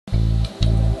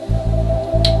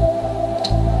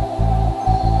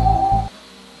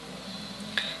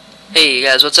Hey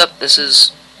guys, what's up? This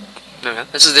is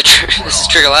this is this is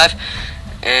Trigger Live,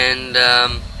 and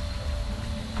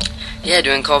yeah,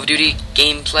 doing Call of Duty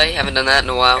gameplay. Haven't done that in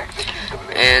a while,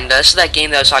 and this is that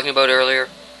game that I was talking about earlier.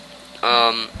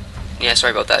 Yeah,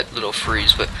 sorry about that little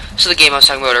freeze, but this is the game I was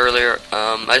talking about earlier.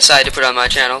 I decided to put it on my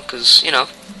channel because you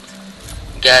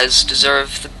guys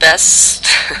deserve the best.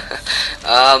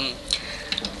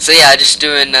 So yeah, just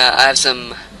doing. I have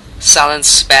some silent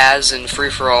spaz and free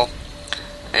for all.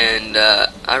 And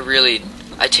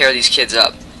I tear these kids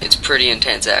up. It's pretty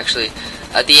intense, actually.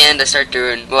 At the end, I start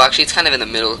doing, well, actually, it's kind of in the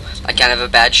middle. I kind of have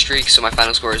a bad streak, so my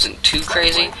final score isn't too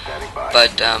crazy,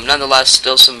 but nonetheless,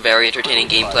 still some very entertaining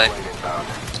gameplay.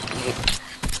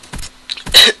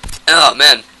 Oh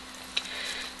man,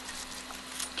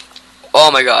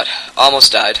 oh my god,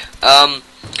 almost died.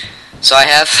 So I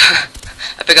have,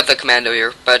 I pick up the commando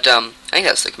here, but I think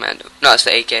that's the commando. No, it's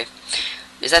the AK.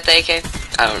 Is that the AK?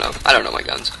 I don't know. I don't know my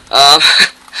guns. I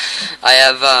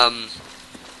have,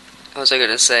 what was I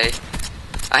gonna say?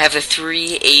 I have the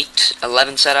 3, 8,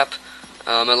 11 setup.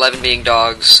 11 being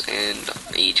dogs, and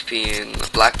 8 being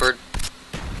Blackbird.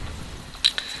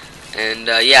 And,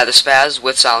 yeah, the spaz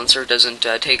with silencer doesn't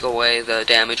take away the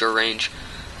damage or range.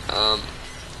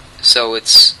 So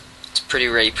it's pretty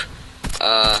rape.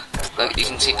 Like you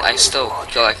can see, I still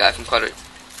kill that guy from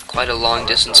quite a long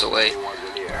distance away.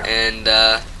 And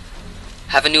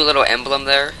have a new little emblem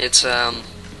there. It's a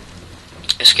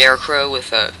scarecrow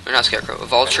with a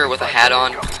vulture with a hat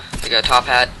on, like a top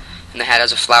hat, and the hat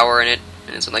has a flower in it,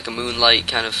 and it's in like a moonlight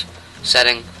kind of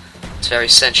setting. It's very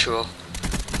sensual.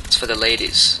 It's for the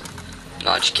ladies.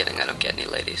 No, just kidding. I don't get any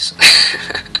ladies.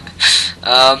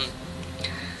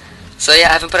 So yeah,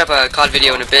 I haven't put up a COD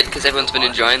video in a bit because everyone's been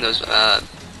enjoying those.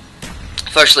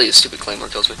 Unfortunately, the stupid claymore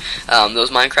kills me.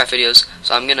 Those Minecraft videos,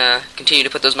 so I'm gonna continue to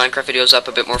put those Minecraft videos up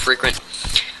a bit more frequent.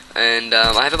 And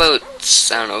I have about,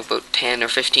 I don't know, about 10 or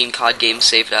 15 COD games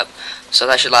saved up, so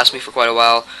that should last me for quite a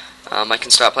while. I can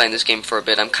start playing this game for a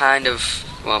bit. I'm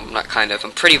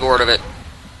I'm pretty bored of it.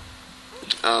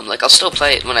 Like I'll still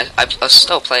play it when I'll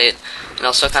still play it, and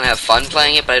I'll still kind of have fun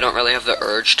playing it, but I don't really have the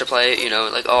urge to play it. You know,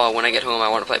 like oh, when I get home, I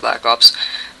want to play Black Ops.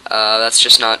 That's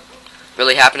just not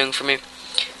really happening for me.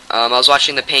 I was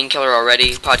watching the Painkiller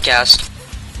Already podcast,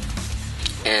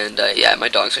 and yeah, my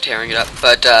dogs are tearing it up.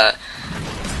 But I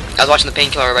was watching the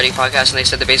Painkiller Already podcast, and they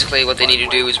said that basically what they need to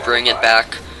do is bring it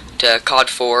back to COD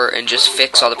 4 and just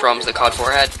fix all the problems that COD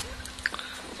 4 had.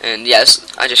 And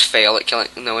yes, I just fail at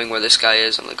knowing where this guy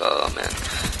is. I'm like, oh man.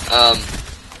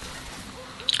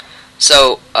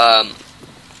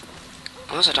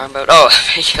 What was I talking about? Oh,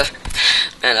 Painkiller.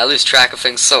 Man, I lose track of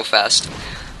things so fast.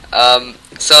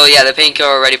 So yeah, the Painkiller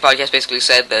Already podcast basically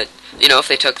said that, you know, if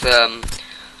they took the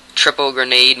triple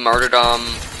grenade martyrdom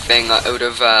thing out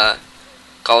of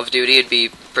Call of Duty, it'd be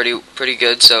pretty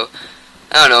good. So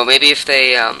I don't know, maybe if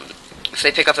they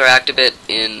pick up their act a bit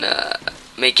in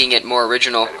making it more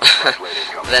original,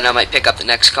 then I might pick up the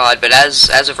next COD. But as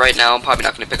of right now, I'm probably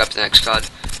not going to pick up the next COD,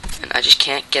 and I just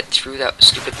can't get through that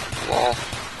stupid wall.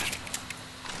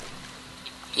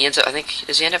 He ends up,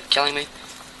 does he end up killing me?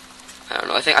 I don't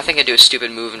know. I think I do a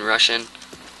stupid move in Russian.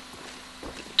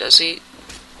 Does he?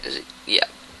 Is it? Yeah.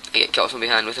 I get killed from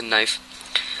behind with a knife.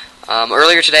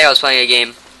 Earlier today I was playing a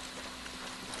game,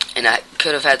 and I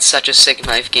could have had such a sick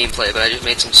knife gameplay, but I just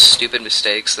made some stupid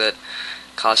mistakes that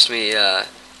cost me,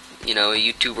 you know, a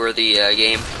YouTube-worthy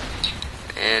game.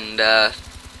 And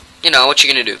you know, what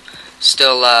you gonna do?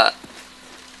 Still, I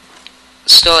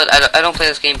don't play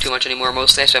this game too much anymore.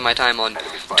 Mostly I spend my time on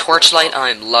Torchlight.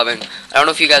 I'm loving. I don't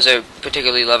know if you guys are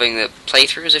particularly loving the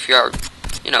playthroughs. If you are,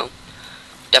 you know,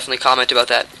 definitely comment about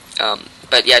that.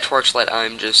 But yeah, Torchlight,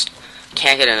 I'm just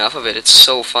can't get enough of it. It's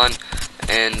so fun.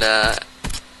 And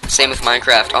same with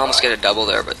Minecraft. I almost get a double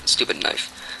there, but stupid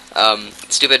knife. What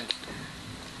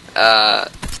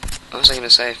was I gonna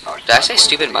say? Did I say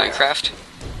stupid Minecraft?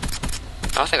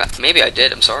 I don't think maybe I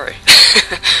did, I'm sorry.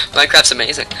 Minecraft's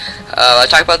amazing. I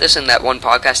talked about this in that one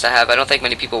podcast I have. I don't think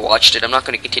many people watched it. I'm not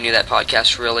going to continue that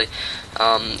podcast, really,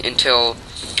 until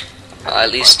I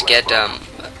at least get a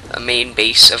main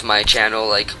base of my channel,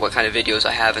 like what kind of videos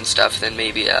I have and stuff. Then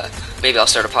maybe I'll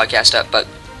start a podcast up. But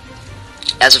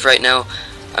as of right now,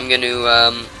 I'm going to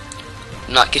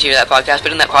not continue that podcast.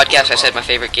 But in that podcast, I said my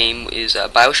favorite game is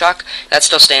BioShock. That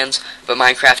still stands, but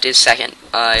Minecraft is second.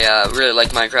 I really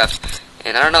like Minecraft.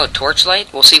 And I don't know,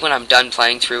 Torchlight? We'll see when I'm done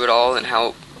playing through it all and how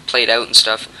it played out and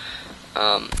stuff.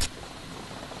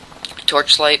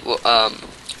 Torchlight will,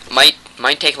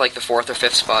 might take like the 4th or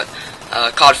 5th spot.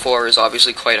 COD 4 is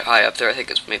obviously quite high up there. I think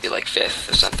it's maybe like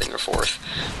 5th or something, or 4th.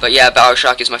 But yeah,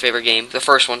 Bioshock is my favorite game. The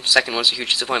first one. Second one's a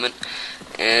huge disappointment.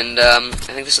 And I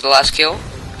think this is the last kill.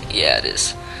 Yeah, it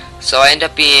is. So I end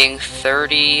up being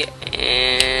 30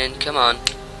 and... Come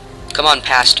on,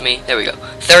 past me. There we go.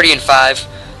 30 and 5.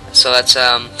 So that's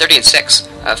 30 and 6.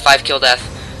 5 kill death.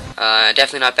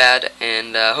 Definitely not bad.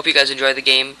 And hope you guys enjoy the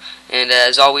game. And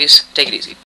as always, take it easy.